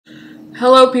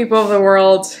Hello, people of the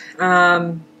world.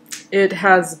 It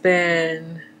has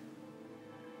been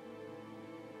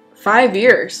 5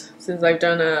 years since I've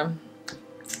done a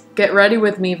Get Ready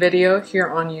With Me video here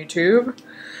on YouTube.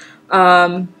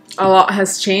 A lot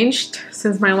has changed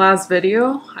since my last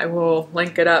video. I will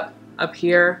link it up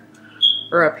here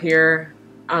or up here.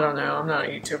 I don't know. I'm not a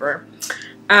YouTuber.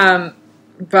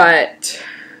 But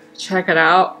check it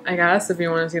out, I guess, if you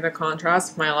want to see the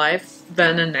contrast of my life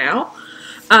then and now.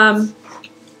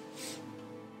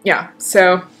 Yeah,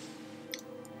 so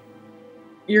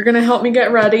you're gonna help me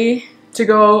get ready to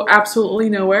go absolutely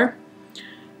nowhere.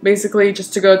 Basically,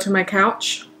 just to go to my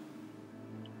couch.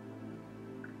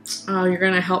 You're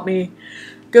gonna help me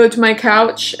go to my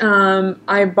couch.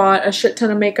 I bought a shit ton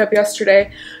of makeup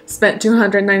yesterday. Spent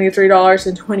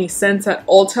 $293.20 at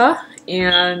Ulta,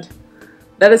 and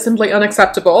that is simply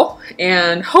unacceptable.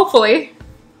 And hopefully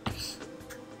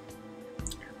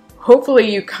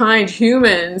you kind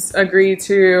humans agree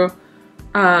to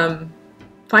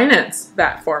finance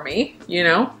that for me, you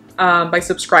know, by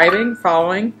subscribing,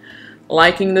 following,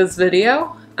 liking this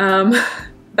video.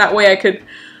 That way I could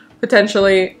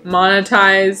potentially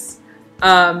monetize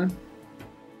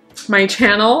my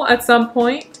channel at some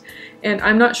point. And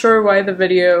I'm not sure why the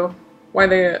video, why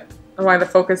the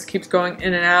focus keeps going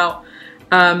in and out.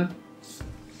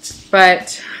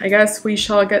 But I guess we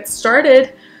shall get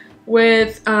started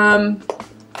with the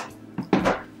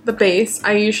base.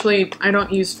 I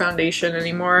don't use foundation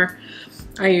anymore.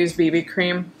 I use BB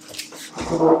cream.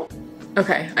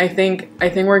 Okay, I think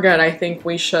we're good. I think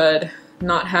we should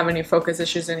not have any focus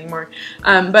issues anymore.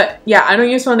 But yeah, I don't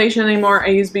use foundation anymore. I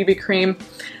use BB cream.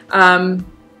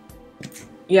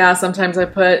 Yeah, sometimes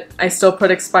I still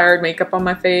put expired makeup on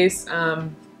my face.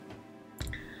 And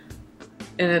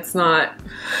it's not,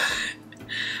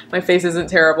 my face isn't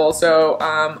terrible, so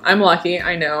I'm lucky.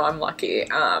 I know I'm lucky.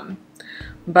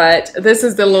 But this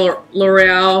is the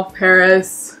L'Oreal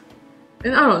Paris,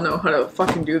 and I don't know how to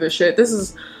fucking do this shit. This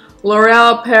is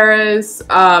L'Oreal Paris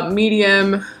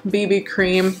medium BB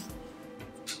cream.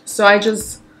 So I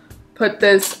just put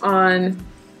this on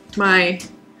my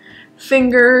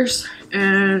fingers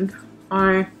and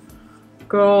I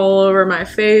go all over my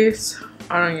face.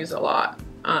 I don't use a lot.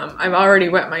 I've already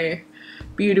wet my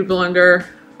beauty blender,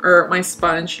 or my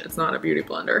sponge. It's not a beauty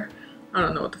blender. I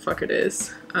don't know what the fuck it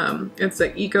is. It's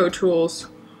the Eco Tools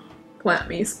Plant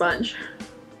Me sponge.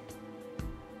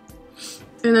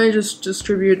 And I just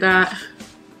distribute that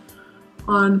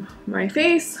on my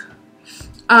face.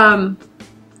 So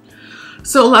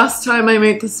last time I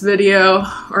made this video,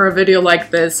 or a video like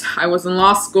this, I was in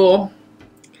law school.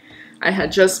 I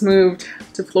had just moved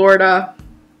to Florida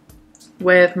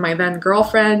with my then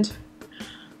girlfriend.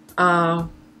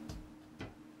 Fast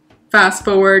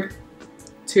forward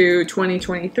to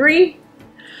 2023.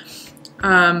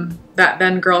 That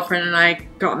then girlfriend and I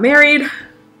got married,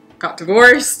 got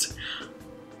divorced.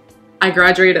 I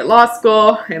graduated law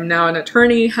school. I'm now an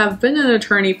attorney. Have been an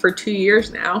attorney for 2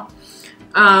 years now.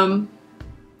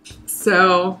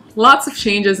 So lots of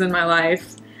changes in my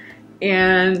life.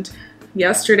 And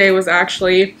yesterday was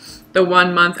actually the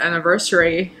 1-month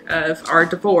anniversary of our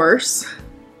divorce.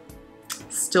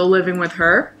 Still living with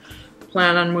her.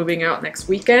 Plan on moving out next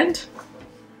weekend.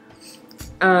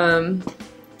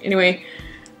 Anyway,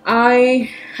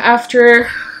 after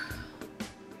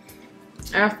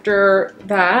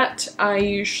that, I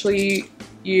usually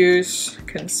use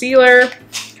concealer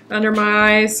under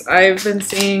my eyes. I've been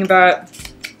seeing that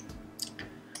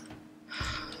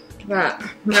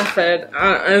method,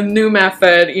 a new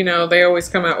method, you know, they always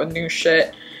come out with new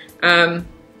shit,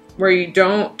 where you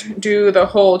don't do the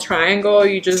whole triangle,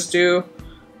 you just do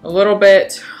a little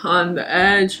bit on the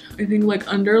edge. I think like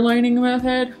underlining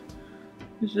method.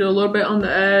 Just do a little bit on the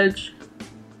edge.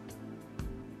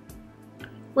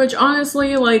 Which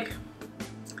honestly, like,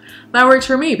 that works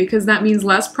for me because that means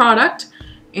less product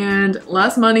and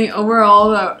less money overall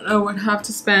that I would have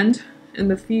to spend in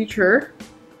the future.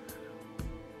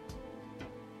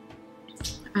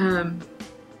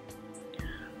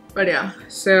 But yeah,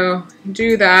 so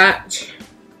do that.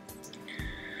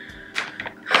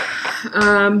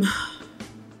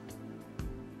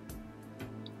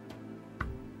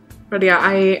 But yeah,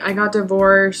 I got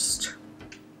divorced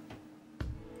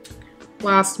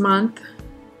last month.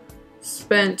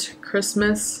 Spent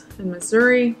Christmas in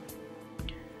Missouri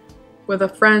with a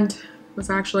friend. It was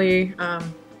actually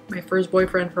my first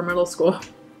boyfriend from middle school.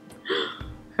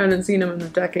 Hadn't seen him in a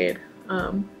decade.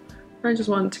 I just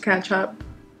wanted to catch up.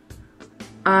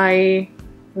 I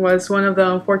was one of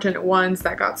the unfortunate ones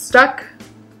that got stuck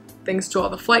thanks to all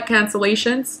the flight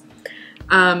cancellations.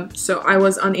 So I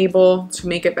was unable to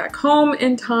make it back home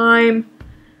in time.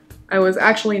 I was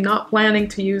actually not planning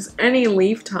to use any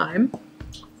leave time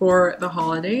for the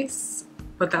holidays,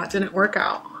 but that didn't work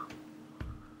out.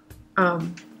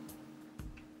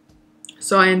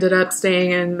 So I ended up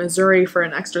staying in Missouri for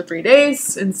an extra 3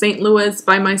 days in St. Louis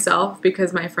by myself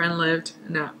because my friend lives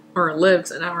an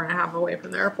hour and a half away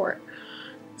from the airport.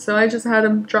 So I just had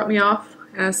him drop me off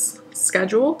as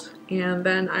scheduled, and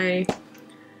then I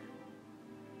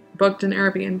booked an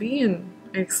Airbnb and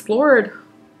I explored.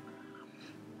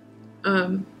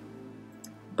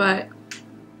 But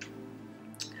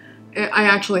I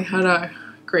actually had a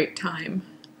great time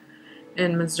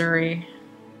in Missouri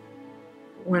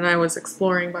when I was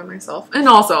exploring by myself. And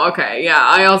also, okay, yeah,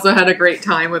 I also had a great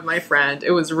time with my friend. It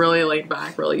was really laid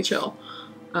back, really chill.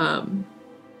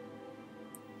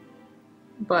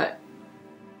 But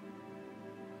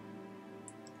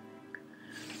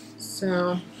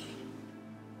so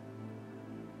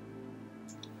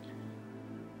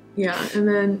yeah, and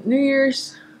then New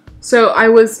Year's. So I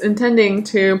was intending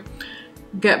to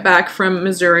get back from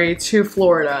Missouri to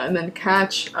Florida and then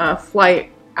catch a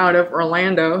flight out of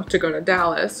Orlando to go to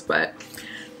Dallas, but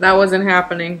that wasn't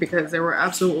happening because there were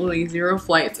absolutely 0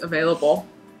 flights available.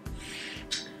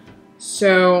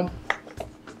 So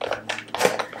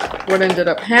what ended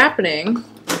up happening,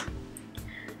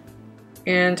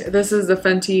 and this is the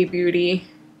Fenty Beauty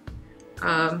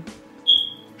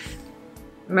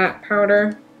matte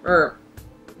powder, or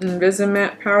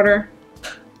Invisimatte powder.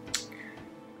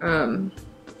 And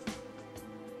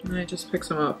I just picked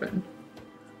some up and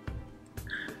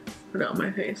put it on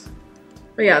my face.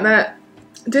 But yeah, that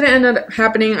didn't end up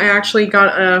happening. I actually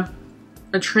got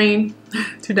a train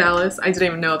to Dallas. I didn't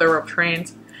even know there were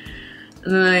trains.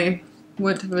 And then I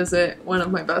went to visit one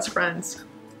of my best friends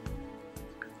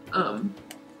who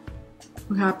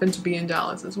happened to be in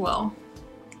Dallas as well.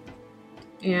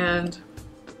 And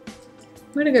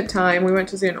we had a good time. We went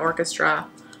to see an orchestra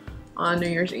on New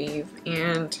Year's Eve.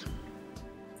 And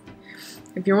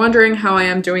if you're wondering how I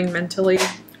am doing mentally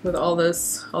with all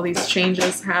these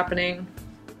changes happening,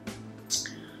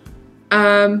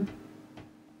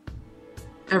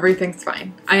 everything's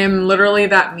fine. I am literally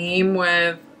that meme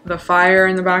with the fire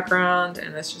in the background,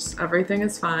 and it's just everything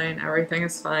is fine. Everything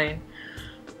is fine.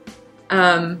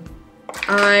 I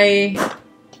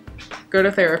go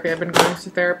to therapy. I've been going to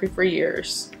therapy for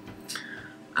years.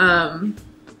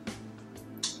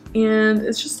 And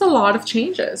it's just a lot of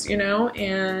changes, you know,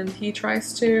 and he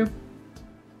tries to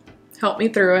help me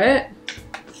through it,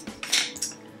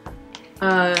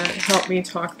 help me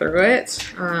talk through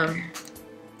it.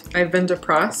 I've been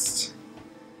depressed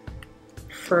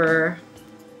for,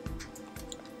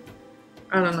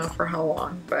 I don't know for how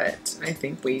long, but I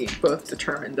think we both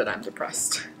determined that I'm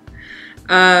depressed.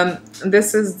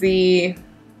 This is the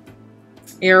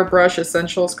Airbrush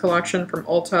Essentials collection from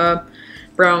Ulta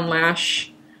Brown Lash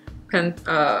pen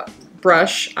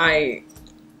brush. I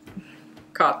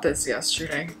got this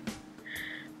yesterday.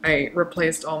 I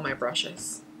replaced all my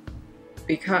brushes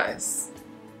because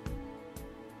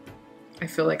I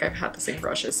feel like I've had the same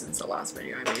brushes since the last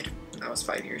video I made. That was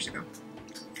 5 years ago.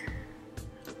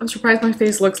 I'm surprised my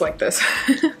face looks like this.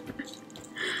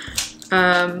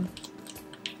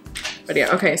 But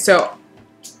yeah, okay, so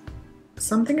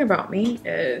something about me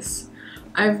is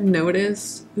I've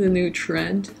noticed the new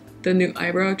trend, the new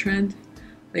eyebrow trend,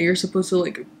 that you're supposed to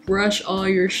like brush all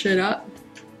your shit up,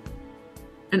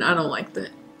 and I don't like that.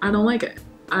 I don't like it.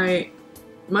 I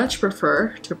much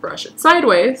prefer to brush it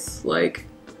sideways, like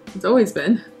it's always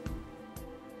been,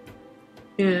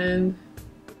 and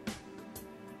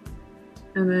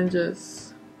then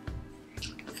just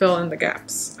fill in the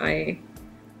gaps. I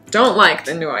don't like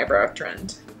the new eyebrow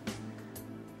trend.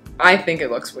 I think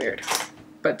it looks weird,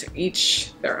 but to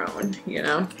each their own, you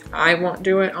know? I won't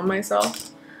do it on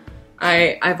myself.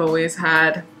 I've always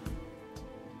had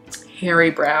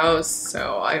hairy brows,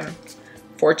 so I'm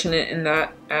fortunate in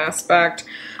that aspect.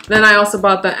 Then I also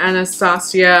bought the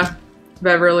Anastasia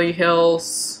Beverly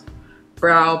Hills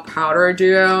Brow Powder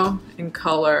Duo in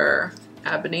color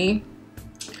Ebony.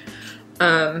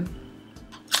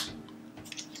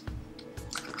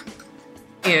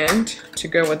 And to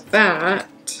go with that,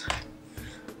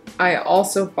 I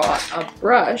also bought a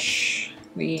brush,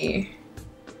 the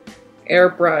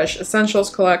Airbrush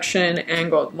Essentials Collection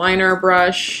Angled Liner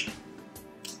Brush.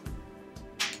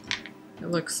 It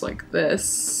looks like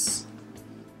this.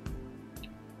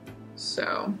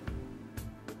 So,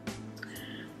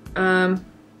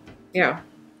 yeah.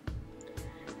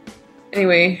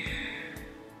 Anyway,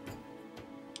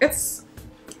 it's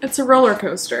a roller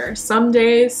coaster. Some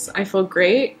days I feel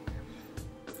great,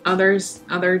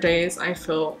 Other days I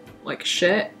feel like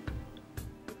shit.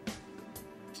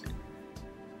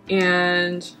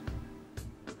 And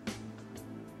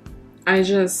I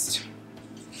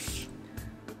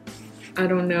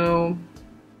don't know.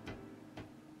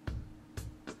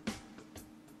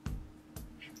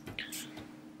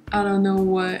 I don't know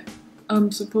what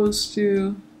I'm supposed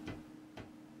to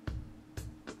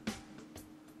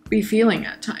be feeling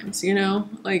at times, you know?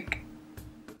 Like,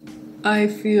 I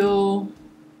feel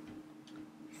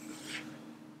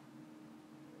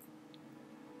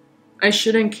I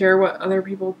shouldn't care what other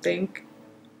people think,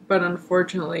 but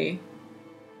unfortunately,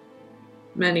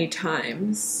 many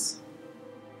times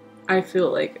I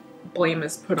feel like blame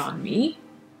is put on me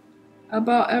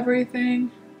about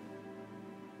everything.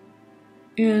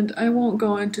 And I won't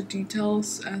go into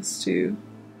details as to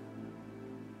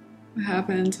what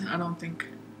happened. I don't think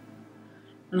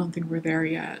we're there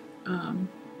yet.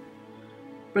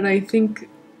 But I think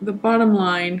the bottom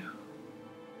line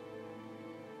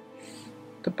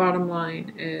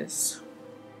is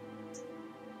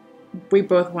we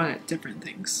both wanted different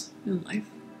things in life.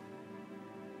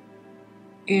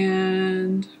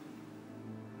 And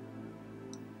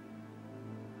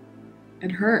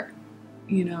it hurt,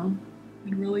 you know?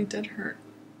 It really did hurt.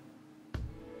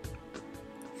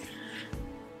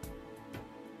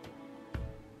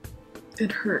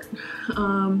 It hurt.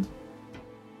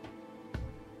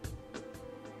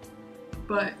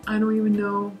 But I don't even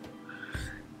know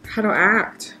how to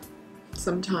act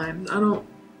sometimes. I don't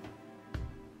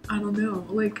know.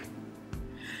 Like,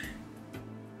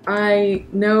 I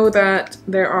know that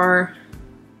there are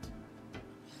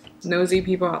nosy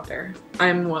people out there.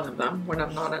 I'm one of them when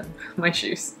I'm not in my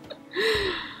shoes.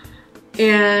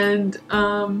 And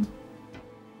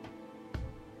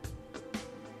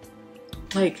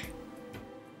like,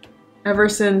 ever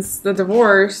since the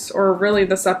divorce, or really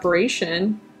the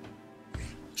separation,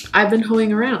 I've been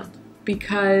hoeing around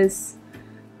because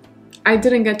I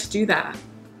didn't get to do that.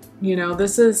 You know,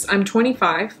 I'm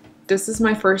 25. This is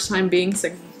my first time being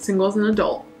single as an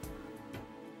adult.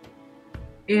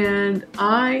 And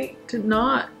I did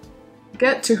not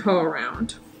get to hoe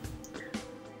around.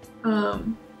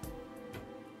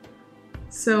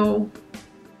 So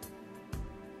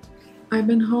I've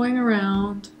been hoeing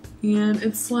around, and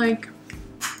it's like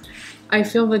I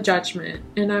feel the judgment,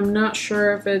 and I'm not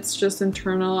sure if it's just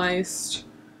internalized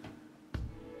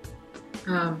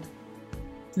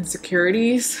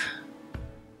insecurities,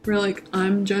 where like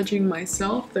I'm judging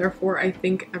myself, therefore I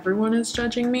think everyone is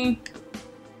judging me.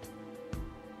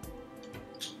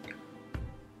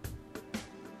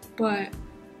 But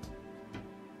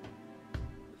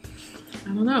I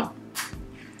don't know.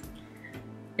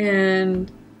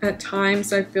 And at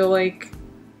times I feel like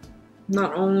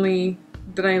not only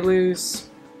did I lose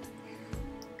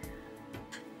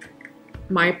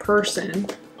my person,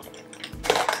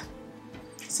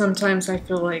 sometimes I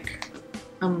feel like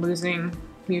I'm losing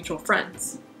mutual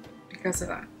friends because of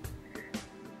that.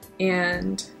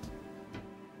 And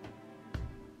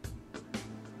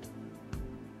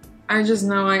I just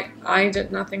know I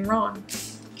did nothing wrong.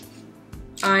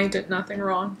 I did nothing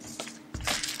wrong.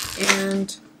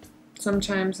 And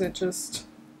sometimes it just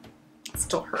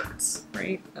still hurts,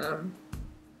 right?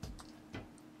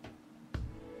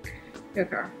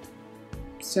 Okay.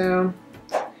 So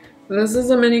this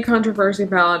is a mini controversy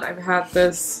ballot. I've had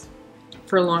this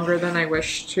for longer than I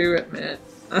wish to admit.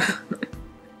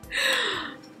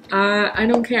 I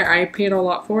don't care. I paid a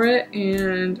lot for it,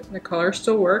 and the colors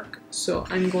still work, so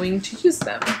I'm going to use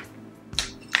them.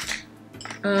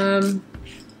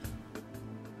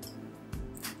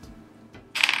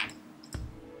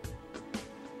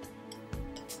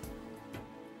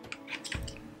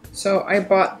 So I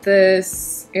bought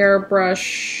this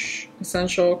Airbrush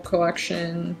Essential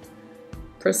Collection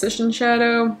Precision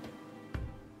Shadow.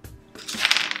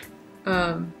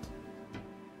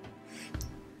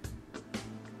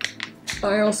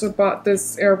 I also bought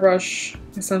this Airbrush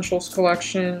Essentials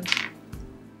Collection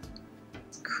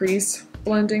Crease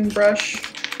Blending Brush.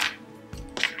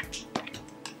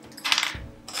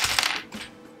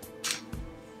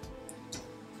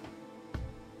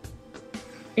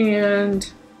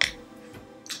 And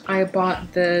I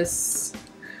bought this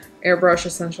Airbrush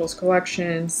Essentials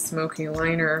Collection Smoky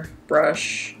Liner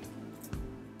Brush.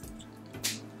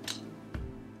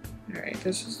 Alright,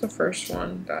 this is the first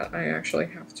one that I actually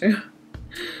have to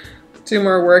do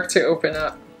more work to open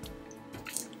up.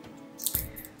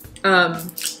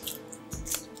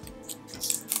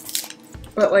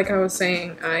 But like I was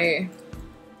saying,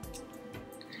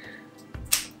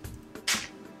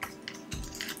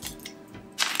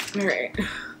 alright,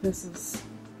 this is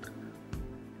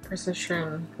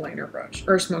precision liner brush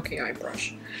or smoky eye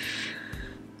brush.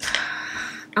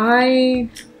 I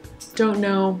don't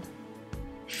know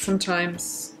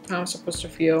sometimes how I'm supposed to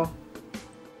feel.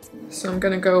 So I'm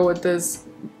gonna go with this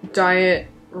Diet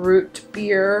Root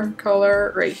Beer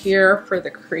color right here for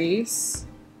the crease.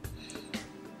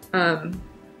 So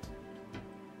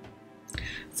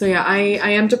yeah,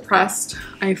 I am depressed.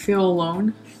 I feel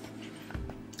alone.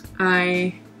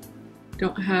 I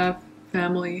don't have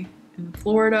family in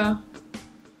Florida.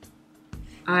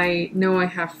 I know I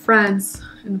have friends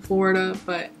in Florida,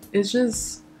 but it's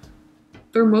just,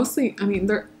 they're mostly, I mean,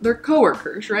 they're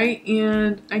coworkers, right?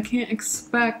 And I can't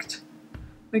expect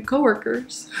my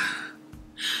coworkers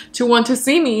to want to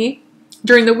see me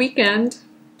during the weekend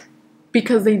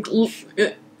because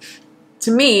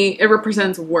to me, it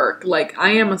represents work. Like, I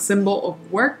am a symbol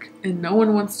of work and no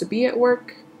one wants to be at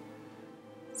work.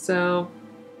 So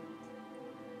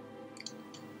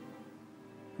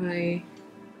I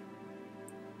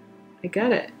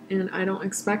get it, and I don't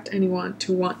expect anyone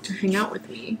to want to hang out with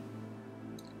me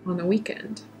on the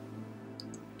weekend.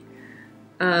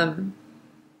 But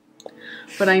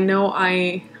I know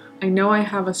I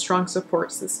have a strong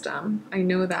support system. I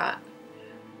know that.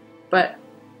 But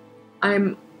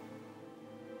I'm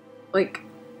like,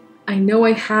 I know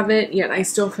I have it, yet I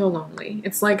still feel lonely.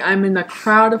 It's like I'm in a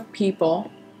crowd of people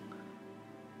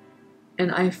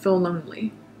and I feel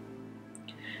lonely.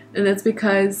 And it's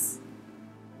because,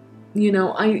 you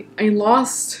know, I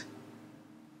lost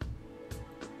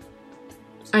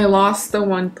the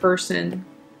one person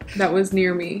that was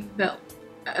near me that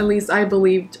at least I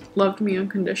believed loved me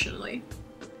unconditionally.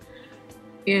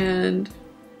 And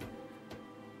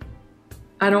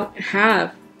I don't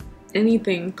have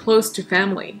anything close to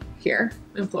family here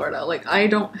in Florida. Like, I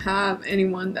don't have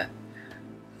anyone that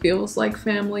feels like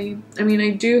family. I mean,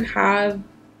 I do have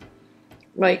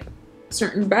like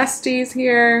certain besties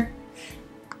here,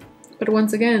 but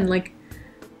once again, like,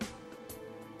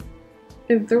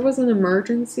 if there was an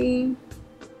emergency,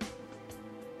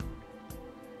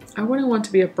 I wouldn't want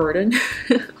to be a burden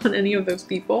on any of those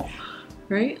people,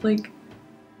 right? Like,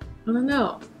 I don't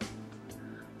know.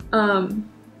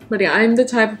 But yeah, I'm the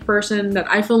type of person that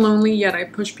I feel lonely, yet I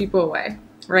push people away,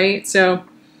 right? So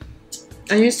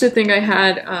I used to think I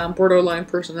had borderline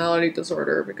personality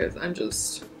disorder because I'm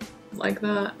just like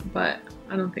that, but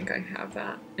I don't think I have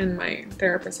that, and my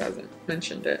therapist hasn't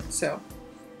mentioned it. So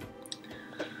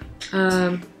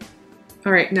all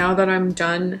right, now that I'm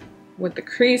done with the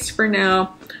crease for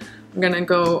now, I'm gonna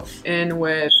go in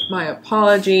with my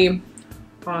apology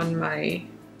on my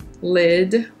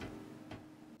lid.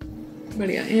 But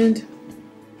yeah, and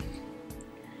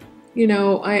you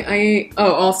know,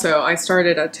 also I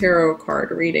started a tarot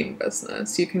card reading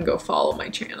business. You can go follow my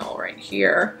channel right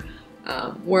here,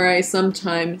 where I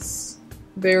sometimes,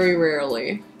 very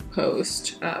rarely,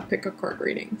 post pick-a card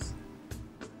readings.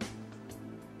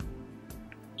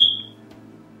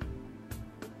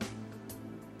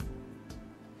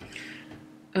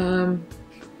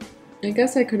 I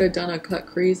guess I could have done a cut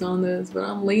crease on this, but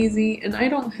I'm lazy and I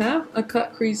don't have a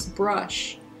cut crease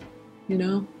brush, you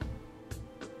know?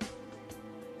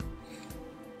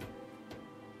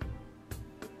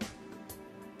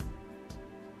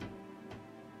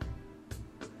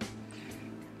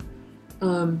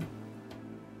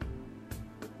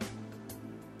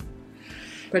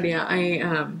 But yeah,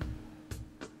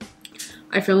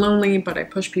 I feel lonely, but I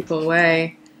push people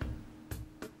away.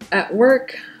 At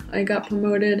work, I got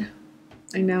promoted.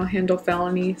 I now handle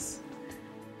felonies.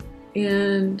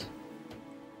 And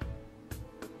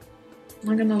I'm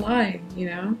not gonna lie, you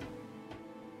know?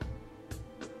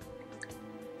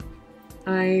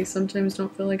 I sometimes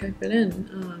don't feel like I fit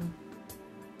in.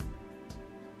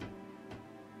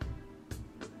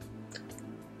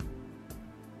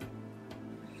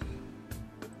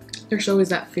 There's always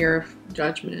that fear of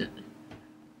judgment,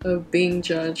 of being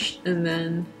judged, and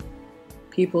then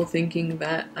people thinking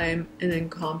that I'm an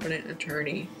incompetent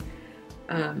attorney.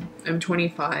 I'm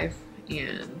 25,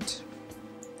 and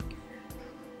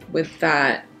with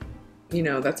that, you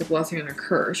know, that's a blessing and a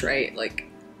curse, right? Like,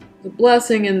 the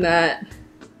blessing in that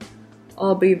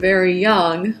I'll be very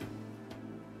young,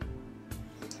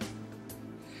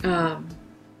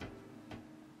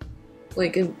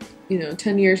 like, in, you know,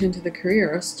 10 years into the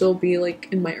career, I'll still be like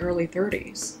in my early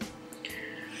 30s.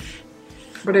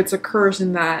 But it's a curse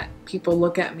in that people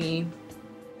look at me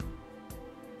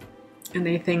and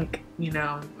they think, you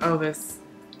know, oh,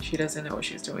 she doesn't know what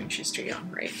she's doing, she's too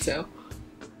young, right? So,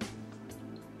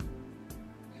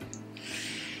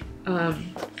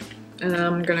 and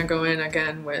I'm gonna go in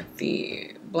again with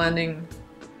the blending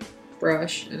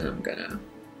brush, and I'm gonna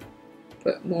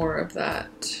put more of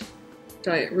that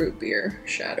Diet Root Beer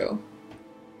shadow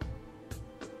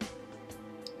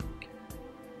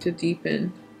to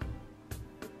deepen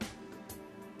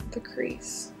the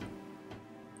crease.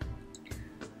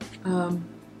 But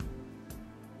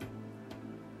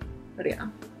yeah,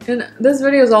 and this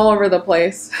video is all over the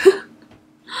place.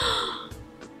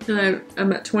 And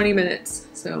I'm at 20 minutes,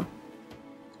 so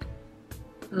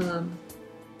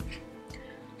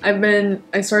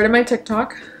I started my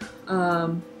TikTok.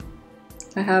 I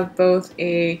have both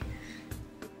a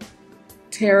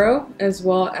tarot as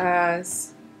well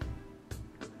as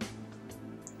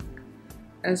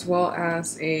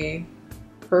a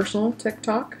personal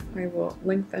TikTok. I will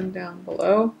link them down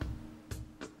below.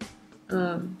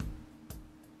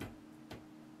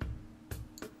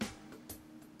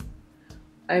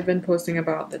 I've been posting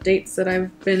about the dates that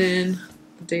I've been in,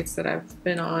 the dates that I've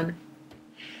been on,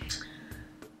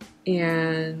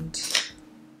 and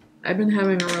I've been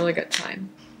having a really good time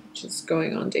just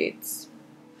going on dates.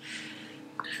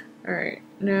 Alright,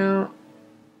 now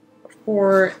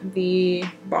for the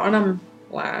bottom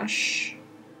lash,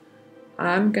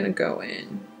 I'm gonna go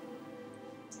in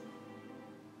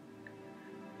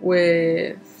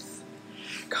with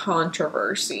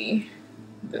Controversy.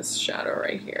 This shadow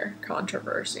right here,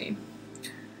 Controversy.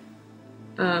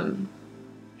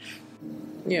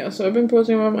 Yeah, so I've been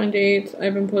posting about my dates.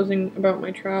 I've been posting about my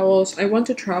travels. I want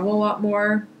to travel a lot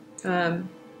more.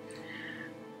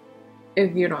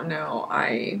 If you don't know,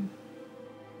 I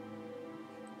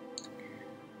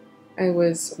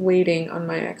was waiting on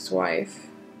my ex-wife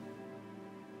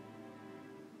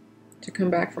to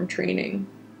come back from training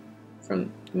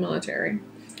from the military.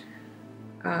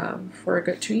 For a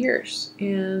good 2 years,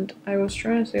 and I was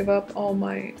trying to save up all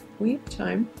my leave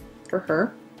time for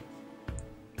her,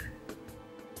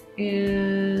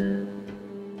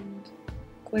 and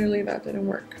clearly that didn't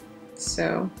work.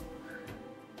 So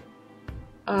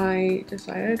I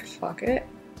decided, fuck it,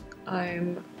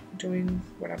 I'm doing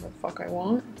whatever the fuck I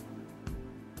want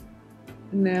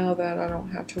now that I don't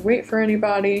have to wait for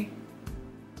anybody,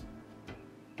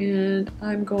 and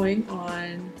I'm going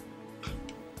on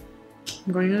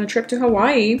a trip to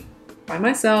Hawaii by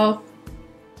myself.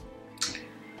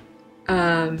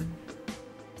 And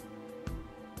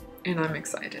I'm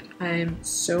excited. I'm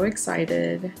so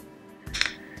excited.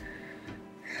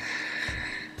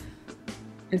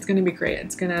 It's gonna be great.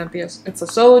 It's a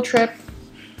solo trip.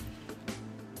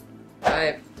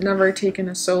 I've never taken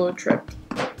a solo trip.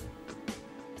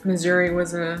 Missouri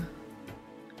was a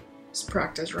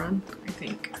practice run, I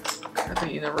think, that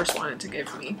the universe wanted to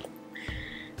give me.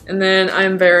 And then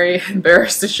I'm very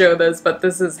embarrassed to show this, but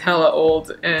this is hella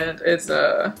old, and it's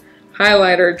a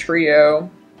highlighter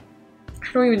trio.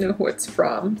 I don't even know who it's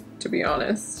from, to be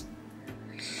honest.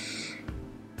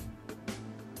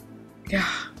 Yeah,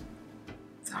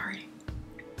 sorry.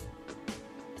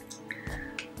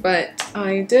 But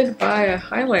I did buy a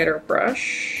highlighter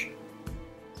brush.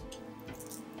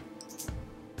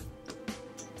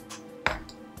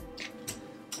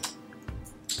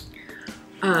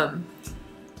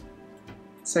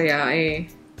 So yeah, I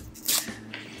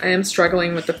am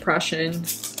struggling with depression,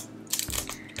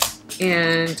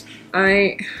 and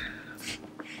I'm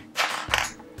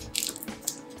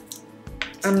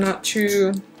not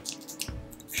too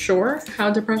sure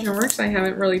how depression works. I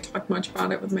haven't really talked much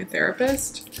about it with my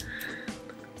therapist,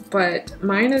 but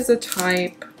mine is a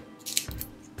type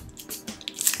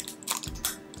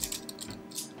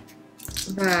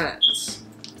that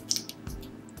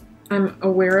I'm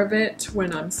aware of it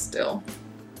when I'm still.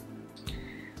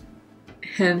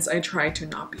 Hence, I try to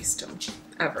not be still,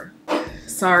 ever.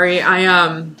 Sorry,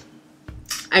 I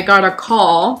got a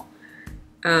call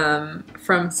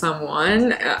from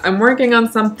someone. I'm working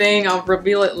on something. I'll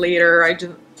reveal it later. I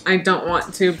don't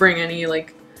want to bring any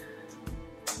like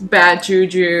bad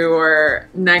juju or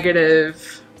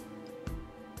negative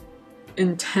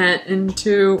intent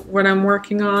into what I'm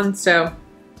working on. So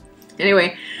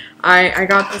anyway, I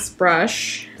got this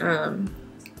brush.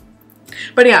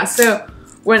 But yeah, so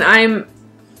when I'm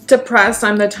depressed,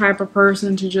 I'm the type of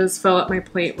person to just fill up my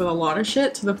plate with a lot of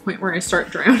shit to the point where I start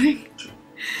drowning.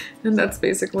 And that's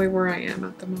basically where I am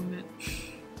at the moment.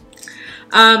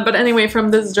 But anyway, from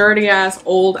this dirty ass,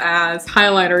 old ass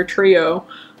highlighter trio,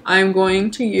 I'm going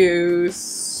to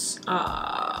use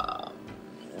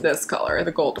this color,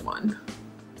 the gold one.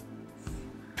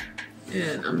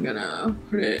 And I'm gonna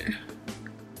put it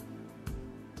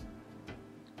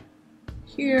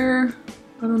here.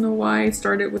 I don't know why I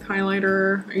started with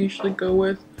highlighter. I usually go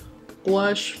with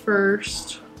blush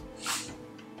first.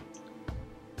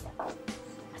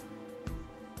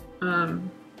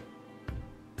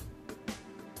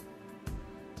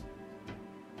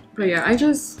 But yeah, I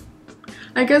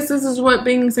guess this is what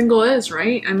being single is,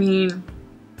 right? I mean,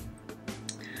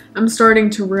 I'm starting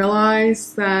to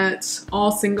realize that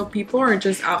all single people are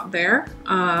just out there,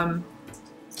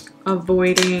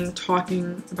 avoiding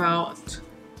talking about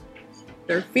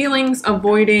their feelings,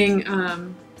 avoiding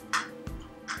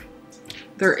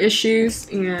their issues,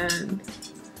 and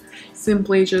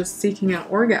simply just seeking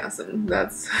out orgasm.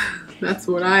 That's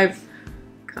what I've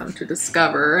come to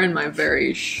discover in my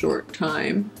very short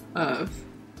time of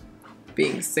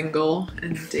being single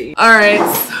and dating. All right,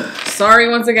 sorry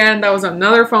once again, that was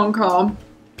another phone call.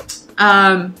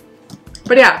 But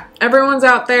yeah, everyone's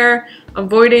out there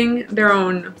avoiding their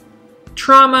own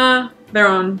trauma, their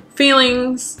own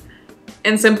feelings,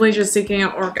 and simply just seeking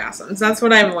out orgasms. That's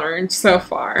what I've learned so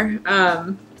far.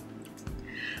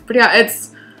 But yeah,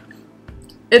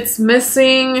 it's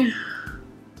missing,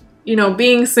 you know,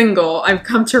 being single, I've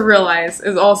come to realize,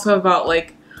 is also about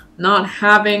like not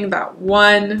having that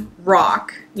one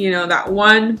rock, you know, that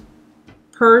one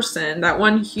person, that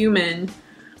one human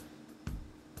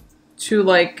to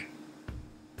like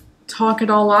talk it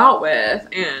all out with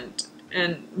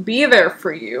and be there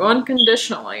for you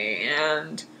unconditionally.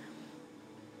 And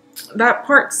that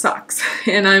part sucks.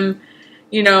 And I'm,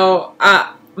 you know,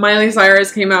 Miley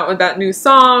Cyrus came out with that new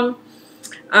song.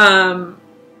 I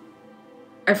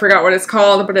forgot what it's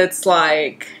called, but it's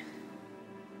like,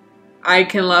 I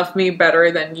can love me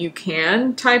better than you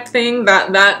can type thing.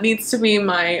 That needs to be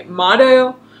my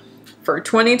motto for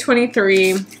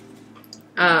 2023.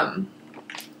 All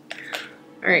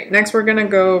right, next we're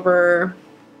gonna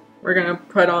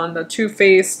put on the Too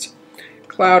Faced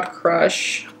Cloud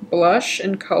Crush blush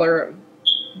in color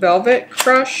Velvet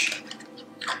Crush.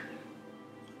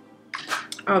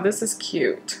 Oh, this is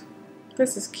cute.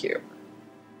 This is cute.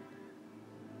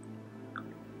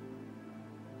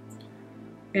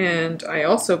 And I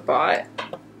also bought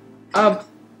a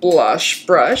blush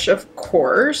brush, of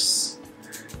course,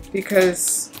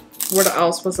 because what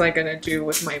else was I gonna do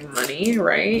with my money,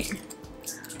 right?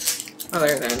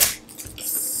 Other than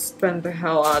spend the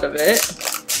hell out of it.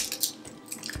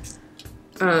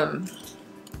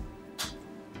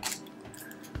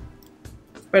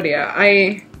 But yeah,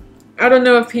 I don't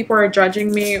know if people are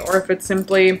judging me or if it's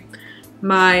simply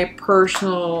my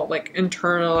personal, like,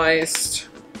 internalized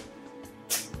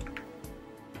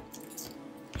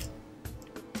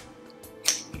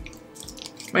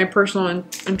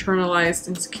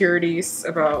insecurities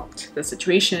about the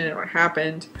situation and what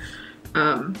happened.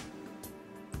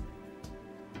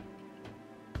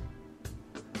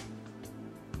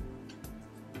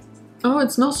 Oh,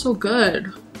 it smells so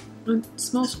good. It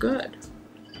smells good.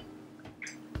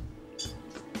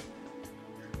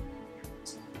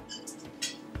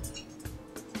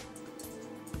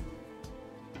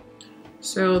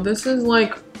 So this is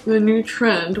like the new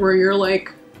trend where you're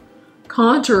like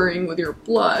contouring with your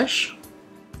blush,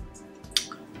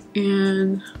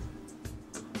 and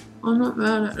I'm not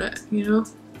mad at it, you know?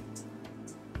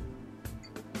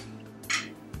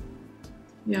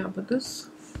 Yeah, but this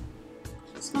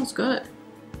smells good.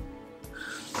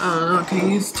 I don't know,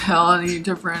 can you tell any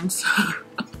difference?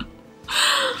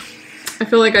 I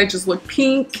feel like I just look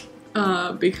pink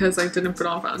because I didn't put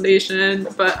on foundation,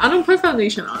 but I don't put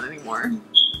foundation on anymore.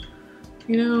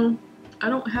 You know, I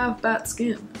don't have bad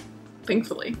skin,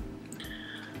 thankfully.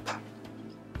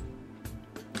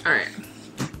 Alright.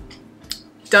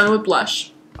 Done with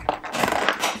blush.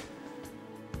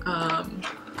 I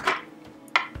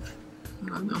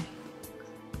don't know.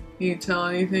 Can you tell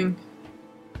anything?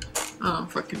 I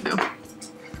don't fucking know.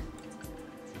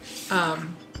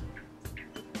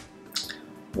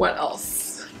 What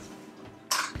else?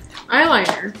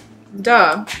 Eyeliner.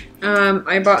 Duh.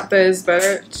 I bought this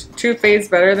Too Faced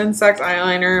Better Than Sex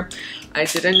eyeliner. I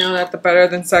didn't know that the Better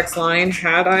Than Sex line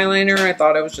had eyeliner. I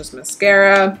thought it was just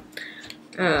mascara.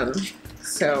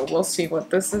 So we'll see what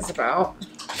this is about.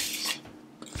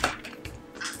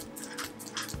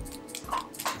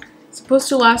 It's supposed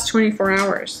to last 24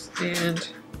 hours, and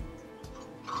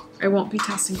I won't be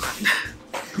testing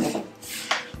that.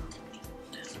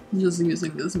 I'm just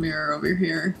using this mirror over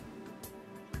here.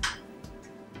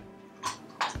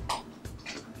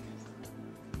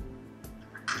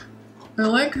 I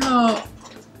like how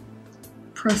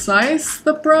precise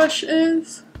the brush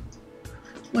is,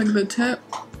 like the tip.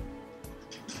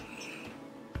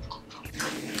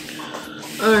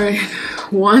 Alright,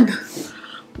 one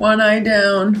eye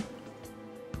down,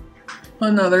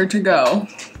 another to go.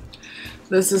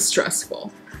 This is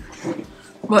stressful,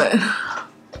 but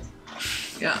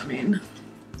yeah, I mean,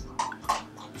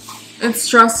 it's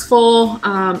stressful.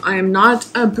 I am not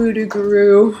a voodoo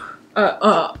guru.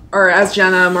 or as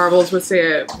Jenna Marbles would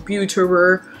say, a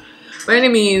YouTuber. By any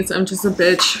means, I'm just a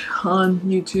bitch on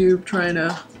YouTube trying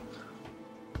to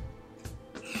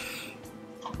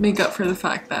make up for the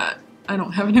fact that I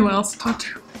don't have anyone else to talk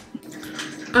to.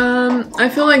 I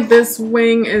feel like this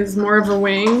wing is more of a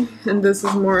wing, and this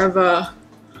is more of a,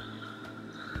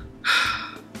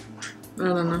 I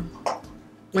don't know.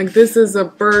 Like this is a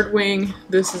bird wing,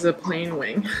 this is a plain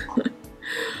wing.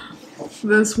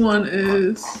 This one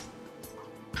has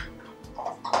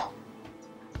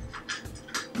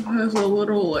a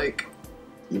little like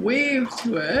wave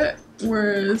to it,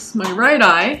 whereas my right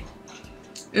eye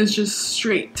is just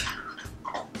straight.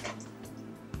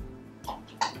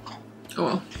 Oh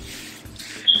well.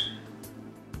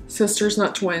 Sisters,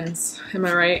 not twins. Am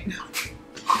I right?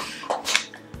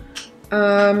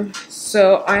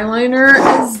 So eyeliner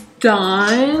is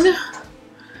done.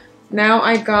 Now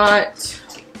I got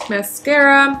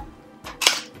mascara.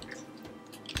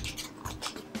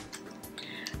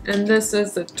 And this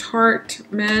is the Tarte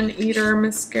Man Eater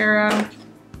mascara.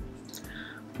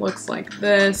 Looks like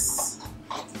this.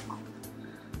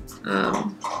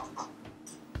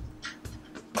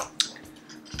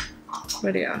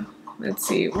 But yeah, let's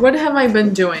see. What have I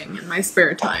been doing in my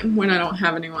spare time when I don't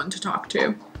have anyone to talk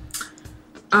to?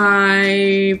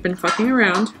 I've been fucking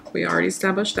around. We already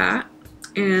established that.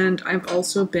 And I've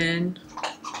also been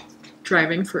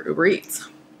driving for Uber Eats.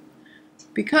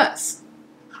 Because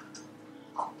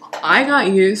I got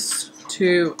used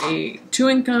to a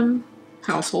 2-income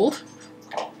household.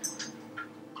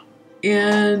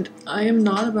 And I am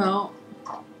not about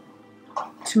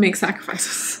to make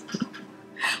sacrifices.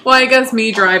 Well, I guess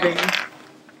me driving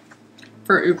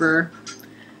for Uber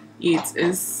Eats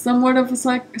is somewhat of a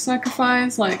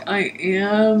sacrifice. Like, I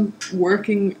am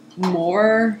working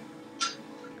more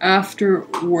after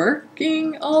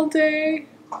working all day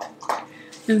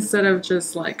instead of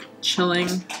just like chilling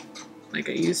like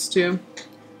I used to.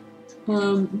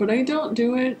 But I don't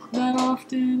do it that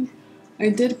often. I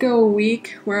did go a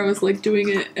week where I was like doing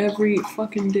it every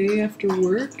fucking day after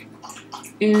work,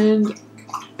 and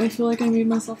I feel like I made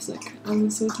myself sick. I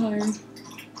was so tired.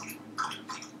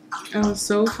 I was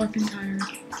so fucking tired.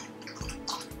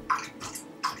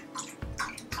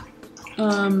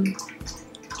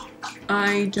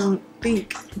 I don't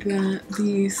think that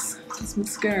this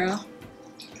mascara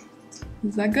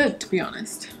is that good, to be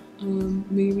honest.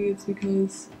 Maybe it's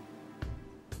because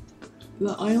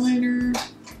the eyeliner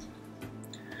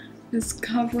is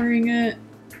covering it,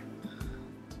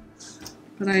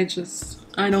 but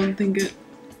I don't think it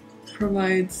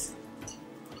provides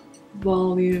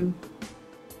volume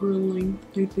or length.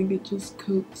 I think it just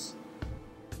coats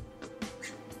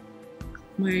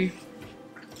my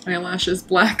eyelashes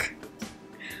black.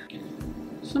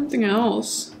 Something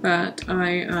else that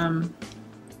I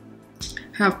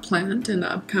have planned in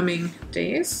the upcoming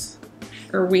days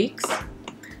or weeks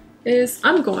is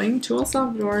I'm going to El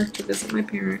Salvador to visit my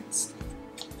parents.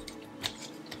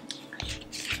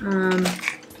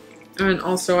 And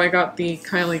also I got the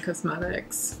Kylie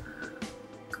Cosmetics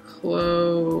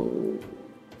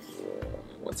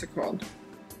what's it called?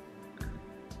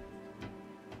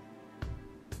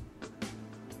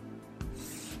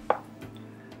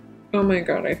 Oh my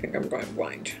god, I think I'm going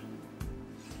blind.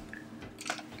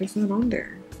 It's not on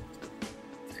there.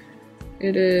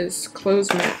 It is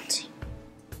Close Matte.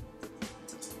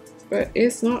 But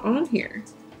it's not on here.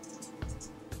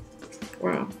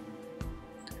 Wow.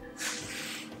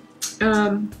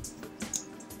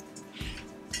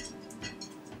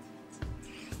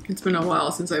 It's been a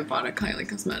while since I bought a Kylie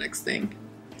Cosmetics thing.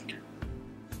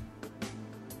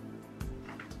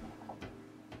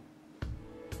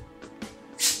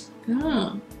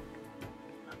 Oh.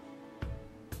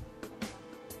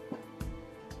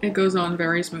 It goes on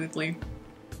very smoothly.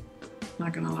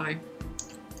 Not gonna lie.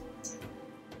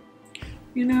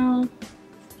 You know,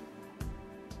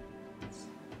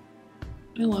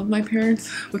 I love my parents,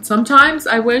 but sometimes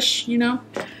I wish, you know,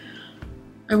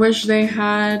 I wish they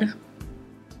had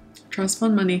trust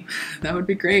fund money. That would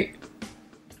be great.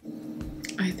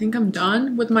 I think I'm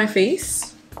done with my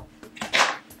face.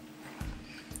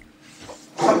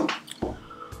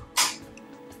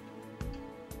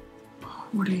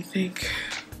 What do you think?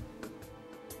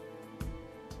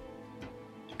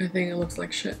 I think it looks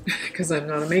like shit because I'm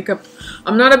not a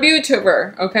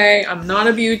YouTuber, okay? I'm not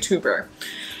a YouTuber.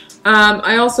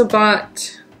 I also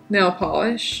bought nail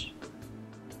polish.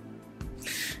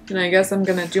 And I guess I'm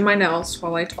gonna do my nails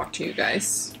while I talk to you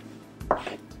guys.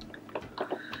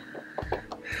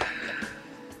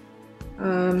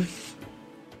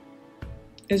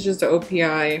 It's just the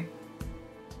OPI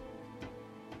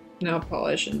nail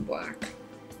polish in black.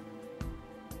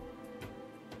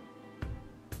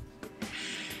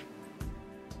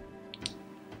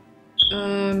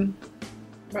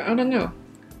 But I don't know.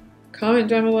 Comment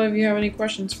down below if you have any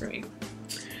questions for me.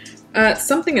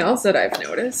 Something else that I've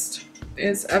noticed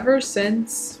is ever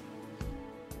since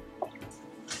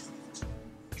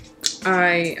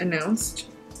I announced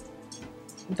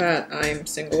that I'm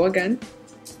single again,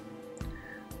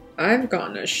 I've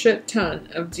gotten a shit ton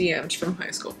of DMs from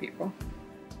high school people.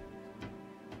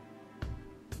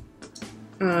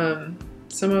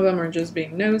 Some of them are just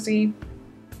being nosy,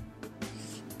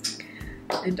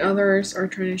 and others are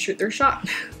trying to shoot their shot.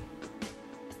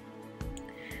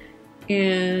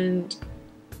 And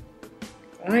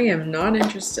I am not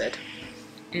interested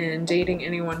in dating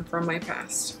anyone from my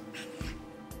past.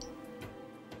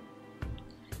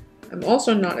 I'm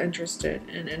also not interested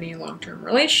in any long-term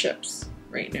relationships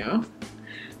right now.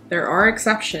 There are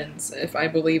exceptions if I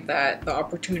believe that the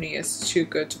opportunity is too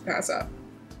good to pass up.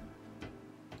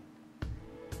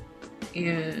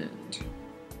 And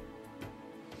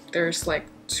there's like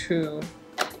 2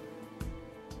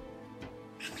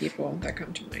 people that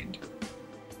come to mind.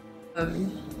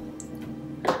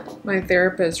 My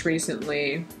therapist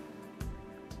recently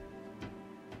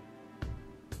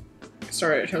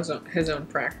started his own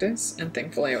practice, and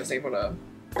thankfully I was able to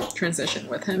transition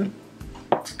with him.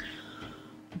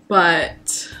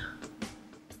 But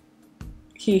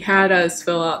he had us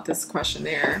fill out this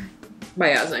questionnaire,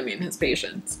 by us I mean his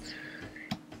patients.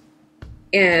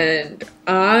 And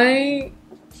I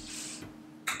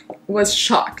was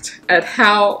shocked at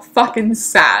how fucking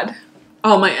sad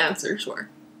all my answers were.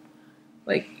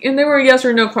 Like, and they were yes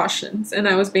or no questions, and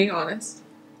I was being honest.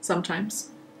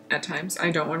 Sometimes. At times.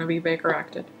 I don't want to be Baker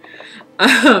acted.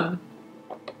 But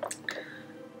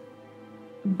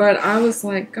I was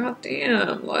like, God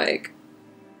damn, like,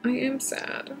 I am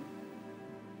sad.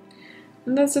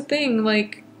 And that's the thing,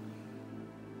 like,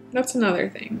 that's another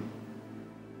thing.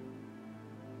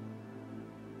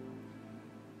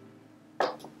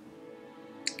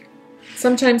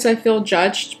 Sometimes I feel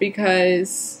judged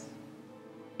because,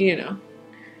 you know,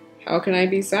 how can I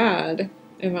be sad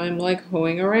if I'm like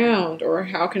hoeing around? Or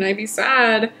how can I be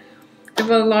sad if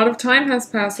a lot of time has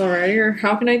passed already? Or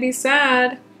how can I be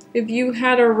sad if you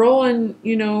had a role in,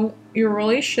 you know, your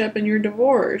relationship and your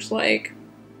divorce? Like,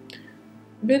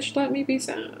 bitch, let me be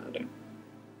sad.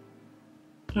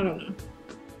 I don't know.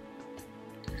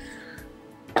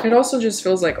 It also just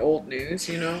feels like old news,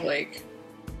 you know, like,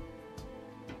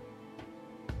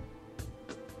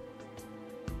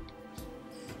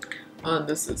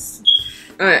 this is,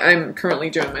 I'm currently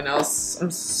doing my nails.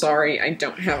 I'm sorry, I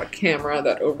don't have a camera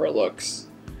that overlooks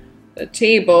the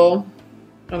table.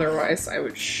 Otherwise, I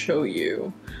would show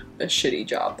you the shitty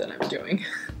job that I'm doing.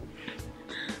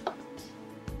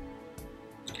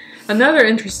 Another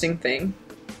interesting thing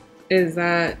is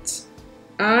that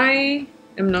I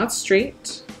am not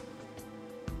straight,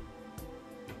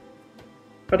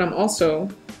 but I'm also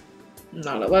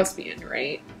not a lesbian,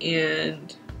 right?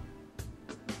 And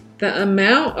the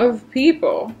amount of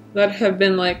people that have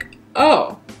been like,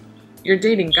 oh, you're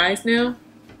dating guys now?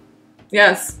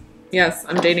 Yes,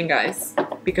 I'm dating guys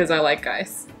because I like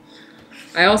guys.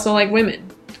 I also like women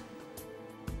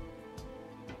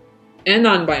and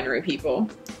non-binary people.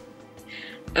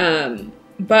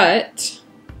 But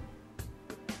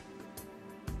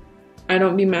I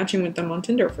don't be matching with them on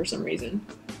Tinder for some reason.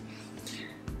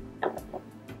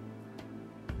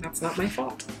 That's not my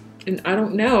fault. And I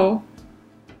don't know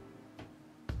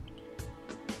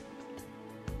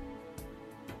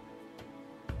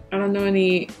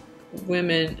any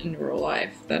women in real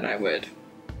life that I would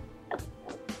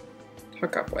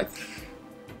hook up with.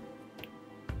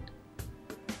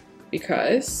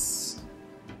 Because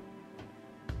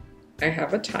I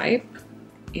have a type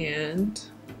and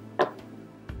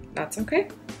that's okay.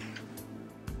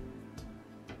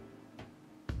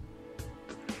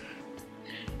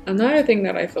 Another thing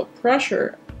that I feel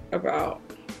pressure about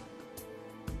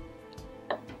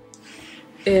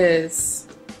is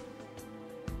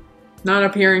not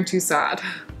appearing too sad.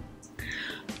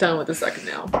 Done with the second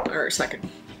nail, or second.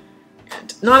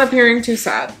 And not appearing too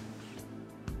sad.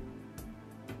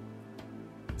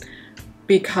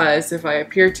 Because if I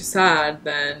appear too sad,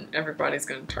 then everybody's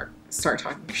going to start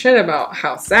talking shit about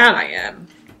how sad I am.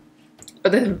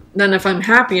 But then if I'm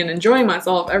happy and enjoying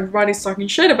myself, everybody's talking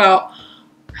shit about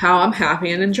how I'm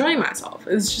happy and enjoying myself.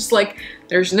 It's just like,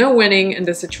 there's no winning in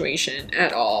this situation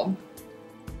at all.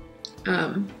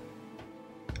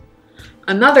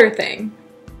 Another thing,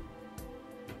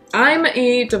 I'm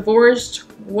a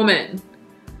divorced woman.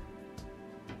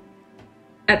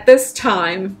 At this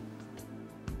time,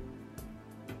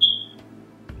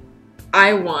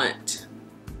 I want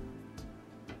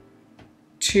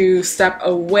to step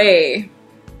away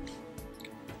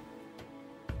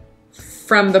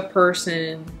from the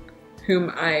person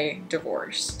whom I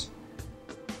divorced.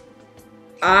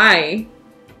 I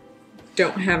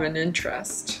don't have an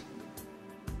interest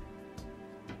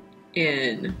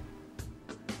in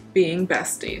being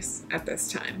besties at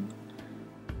this time.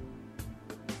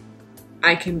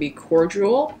 I can be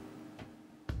cordial.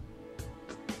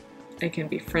 I can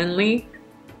be friendly.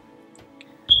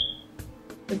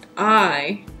 But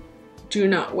I do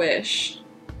not wish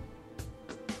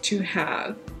to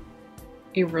have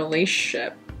a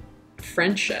relationship,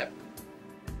 friendship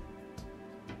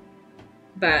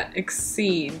that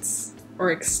exceeds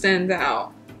or extends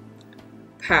out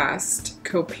past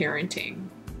co-parenting,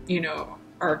 you know,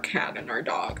 our cat and our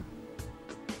dog,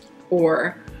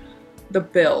 or the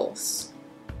bills,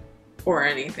 or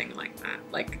anything like that.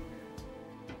 Like,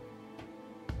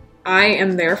 I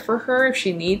am there for her if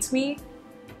she needs me,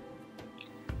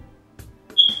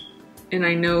 and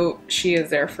I know she is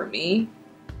there for me,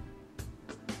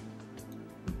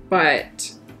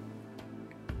 but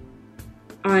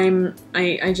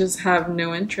I just have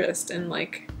no interest in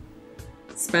like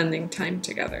spending time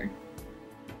together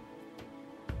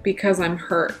because I'm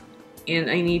hurt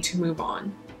and I need to move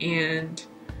on. And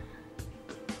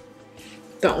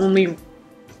the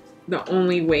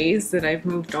only ways that I've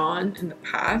moved on in the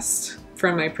past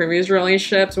from my previous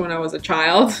relationships when I was a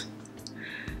child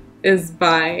is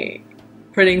by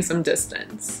putting some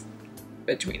distance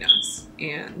between us.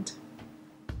 And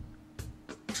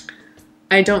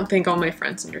I don't think all my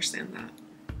friends understand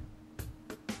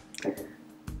that.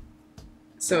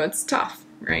 So it's tough,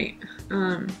 right?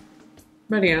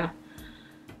 But yeah.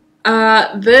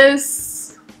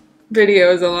 This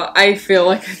video is I feel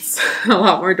like it's a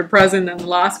lot more depressing than the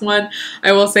last one.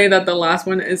 I will say that the last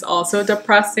one is also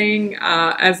depressing.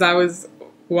 As I was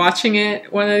watching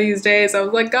it one of these days, I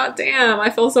was like, God damn, I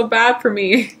feel so bad for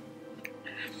me.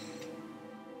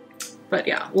 But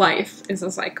yeah, life is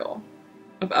a cycle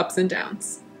of ups and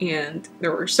downs. And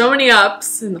there were so many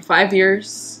ups in the 5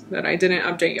 years that I didn't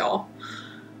update y'all.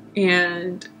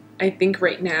 And I think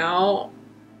right now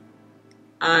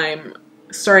I'm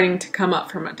starting to come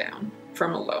up from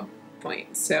a low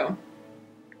point. So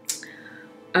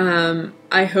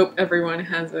I hope everyone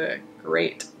has a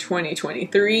great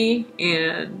 2023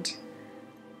 and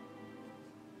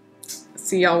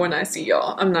see y'all when I see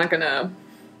y'all. I'm not gonna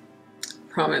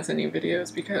promise any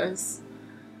videos because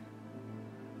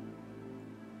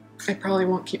I probably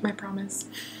won't keep my promise.